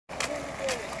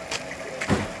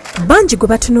Banji gwe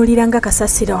batunuulira nga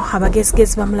kasasiro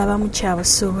abagezigezi bamulaba mu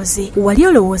kyabusuubuzi. Wali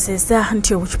olowoozezza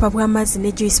nti obucupa bw'amazzi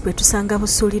ne juice bwe tusanga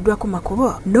busuuliddwa ku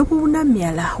makubo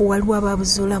n'obubunamyala waliwo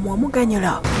ababuzuulamu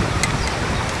omuganyulo.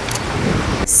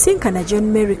 Sinkana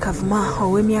Johnmary Kavuma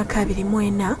ow'emyaka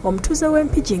 24 omutuuze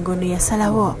w'Empigi ng'ono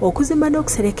yasalawo okuzimba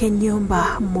n'okusereka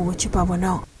ennyumba mu bucupa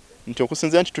buno. Nti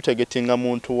okusinziira nti tutegetinga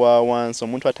muntu wa wansi,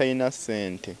 omuntu atalina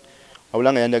ssente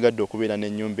wabula nga yandagadde okubeera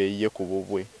n'ennyumba eyiye ku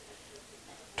bubwe.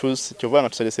 Kyova nga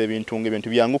tusalesa ebintu ng'ebintu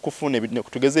byangu kufuna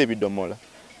tugeze ebidomola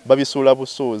babisuula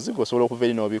busuuzi osobola okuva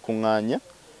eri n'obikuŋŋaanya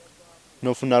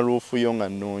n'ofuna luufu yo nga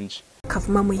nnungi.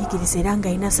 Kavuma muyigiriza era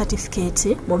ng'alina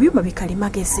certificate mu byuma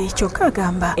bikalimagezi kyokka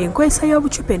agamba enkozesa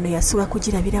y'obucupa eno yasooka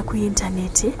kugirabira ku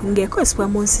intaneti ng'ekozesebwa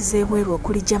mu nsi z'ebweru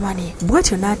okuli Germany.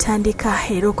 Bw'atyo n'atandika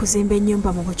era okuzimba ennyumba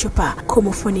mu bucupa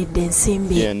kumufunidde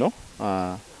ensimbi. Eno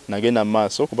nagenda mu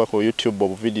maaso kuba ku YouTube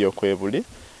obuvidiyo kwebuli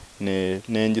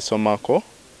nengisomako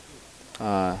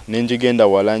nenjigenda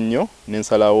wala nnyo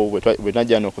nensalawo bwe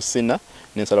najja n'okusina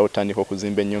nensalawo tutandika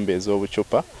okuzimba ennyumba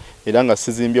ez'obucupa era nga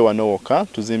sizimbye wano wokka,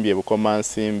 tuzimbye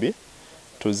Bukomansimbi,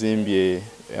 tuzimbye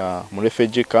mu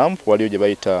refugee camp waliyo gye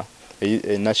bayita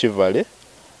Nakivale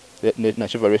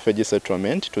refugee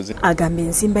settlement. Agamba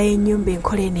enzimba y'ennyumba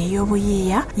enkola eno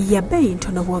ey'obuyiiya ya bbeeyi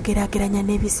ntono bw'ogeraageranya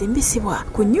n'ebizimbisibwa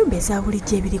ku nnyumba eza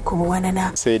bulijjo ebiri ku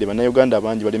buwanana. Seeri bannayuganda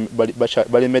bangi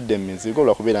balemedde mu mizigo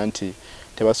olwakubeera nti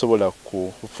tebasobola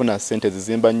kufuna ssente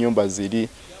zizimba nnyumba ziri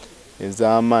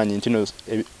ez'amaanyi nti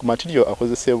material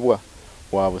akozesebwa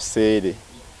wa buseere.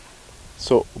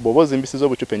 So bw'oba ozimbisiza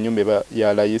obucupa ennyumba eba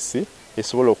ya layisi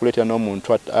esobola okuleetera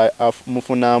n'omuntu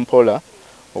mufuna mpola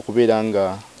okubeera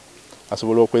nga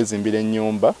asobola okwezimbira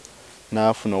ennyumba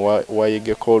n'afuna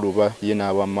wayigeko oluba ye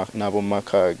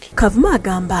n'ab'omumaka ge. Kavuma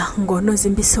agamba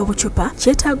ng'onoozimbisa obucupa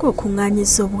kyetaaga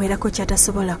okuŋŋaanyiza obuwerako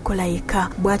kyatasobola kukola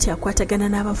yekka. Bw'atyo akwatagana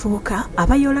n'abavubuka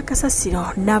abayoola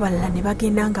kasasiro n'abalala ne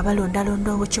bagenda nga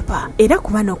balondalonda obucupa era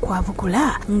ku bano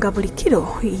kwabugula nga buli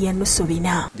kiro ya nnusu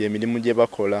 4. Gy'emirimu gye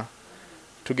bakola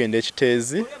tugenda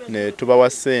ekiteezi ne tubawa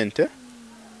ssente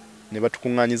ne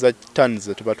batukuŋŋaanyiza tons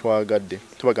ze tuba twagadde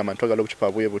tubagamba twagala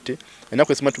obucupa bwe buti.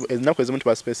 Ennaku ezimu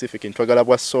tuba specific ntwagala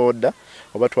bwa soda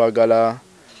oba twagala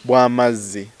bwa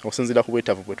mazzi okusinziira ku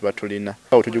bwetaavu bwe tuba tulina.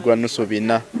 Awo tugigula nnusu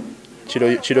 4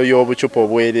 kiro y'obucupa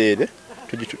obwereere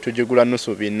tugigula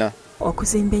nnusu 4.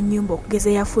 Okuzimba ennyumba okugeza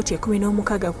ya fuuti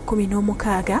 16 ku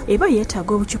 16 eba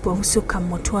yeetaaga obucupa obusukka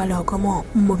mu 1,000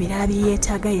 mu birala bye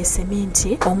yeetaaga ye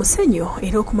seminti, omusenyu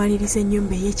era okumaliriza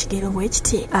ennyumba ey'ekigero bwe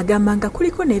kiti. Agamba nga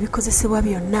kuliko n'ebikozesebwa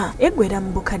byonna eggwera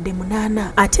mu bukadde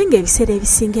 8 ate ng'ebiseera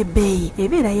ebisinga ebbeeyi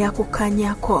ebeera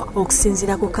yakukkaanyako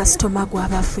okusinziira ku kasitoma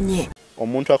gw'aba afunye.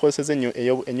 Omuntu akozeseza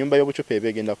ennyumba y'obucupa eba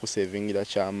egenda kusevingira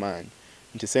ky'amaanyi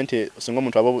nti sente singa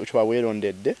omuntu aba obucupa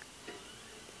bwerondedde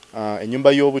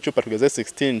ennyumba y'obucupa tugeze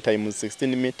 16 times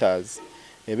 16 meters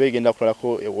eba egenda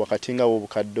kutwalako wakati nga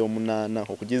w'obukadde 8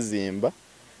 okugizimba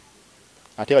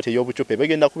ate kati ey'obucupa eba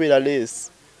egenda kubeera less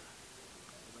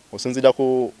osinziira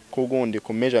ku gundi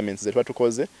ku measurements ze tuba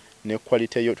tukoze ne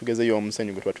quality tugeze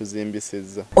y'omusenyu gwe tuba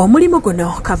tuzimbisizza. Omulimu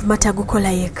guno Kavuma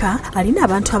tagukola yekka, alina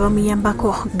abantu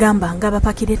abamuyambako gamba nga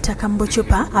bapakira ettaka mu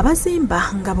bucupa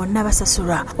abazimba nga bonna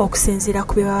basasulwa okusinziira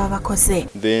ku bye baba bakoze.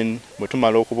 Then bwe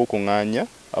tumala okubukuŋŋaanya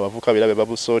abavuka birabe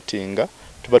babusootinga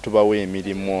tuba tubawo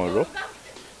emirimu olwo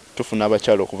tufuna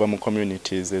abakyalo okuva mu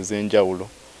communities ez'enjawulo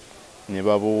ne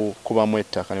babukubamu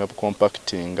ettaka ne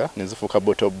babucompactinga ne zifuuka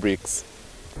bottle bricks.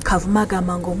 Kavuma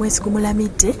agamba ng'omwezi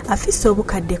gumulamidde afisse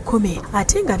obukadde 10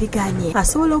 ate nga biganye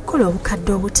asobola okukola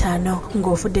obukadde 5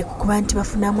 ng'ovudde ku kuba nti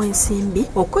bafunamu ensimbi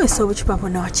okukozesa obucupa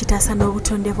buno kitaasa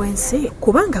n'obutonde bw'ensi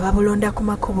kubanga babulonda ku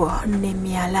makubo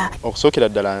n'emyala. Okusookera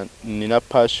ddala nina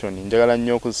passion njagala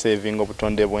nnyo okusevinga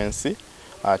obutonde bw'ensi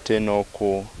ate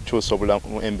n'okukyusa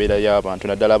embeera y'abantu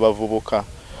naddala abavubuka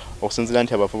okusinziira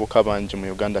nti abavubuka bangi mu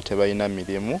Uganda tebalina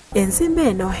mirimu. Enzimba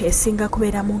eno esinga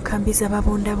kubeera mu nkambi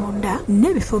z'ababundabunda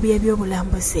n'ebifo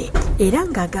by'ebyobulambuzi era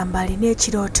ng'agamba alina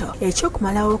ekirooto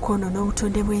eky'okumalawo okwonoona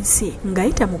obutonde bw'ensi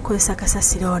ng'ayita mu kukozesa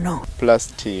kasasiro ono.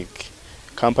 Plastic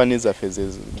kampani zaffe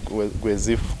gwe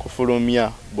zikufulumya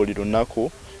buli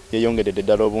lunaku yeeyongeredde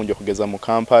ddala obungi okugeza mu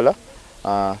Kampala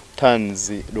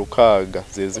tons 600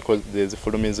 ze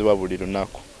zifulumizibwa buli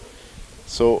lunaku.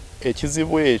 So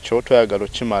ekizibu ekyo twayagala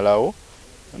okimalawo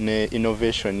ne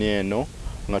innovation eno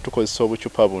nga tukozesa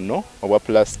obucupa buno obwa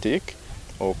plastic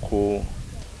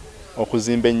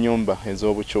okuzimba ennyumba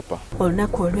ez'obucupa.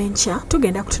 Olunaku olw'enkya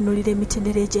tugenda kutunuulira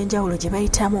emitendera egy'enjawulo gye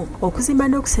bayitamu okuzimba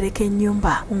n'okusereka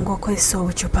ennyumba ng'okozesa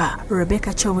obucupa.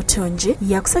 Rebecca Kyobutongi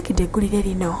yakusakidde eggulire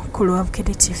lino ku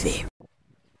Lwabukedde TV.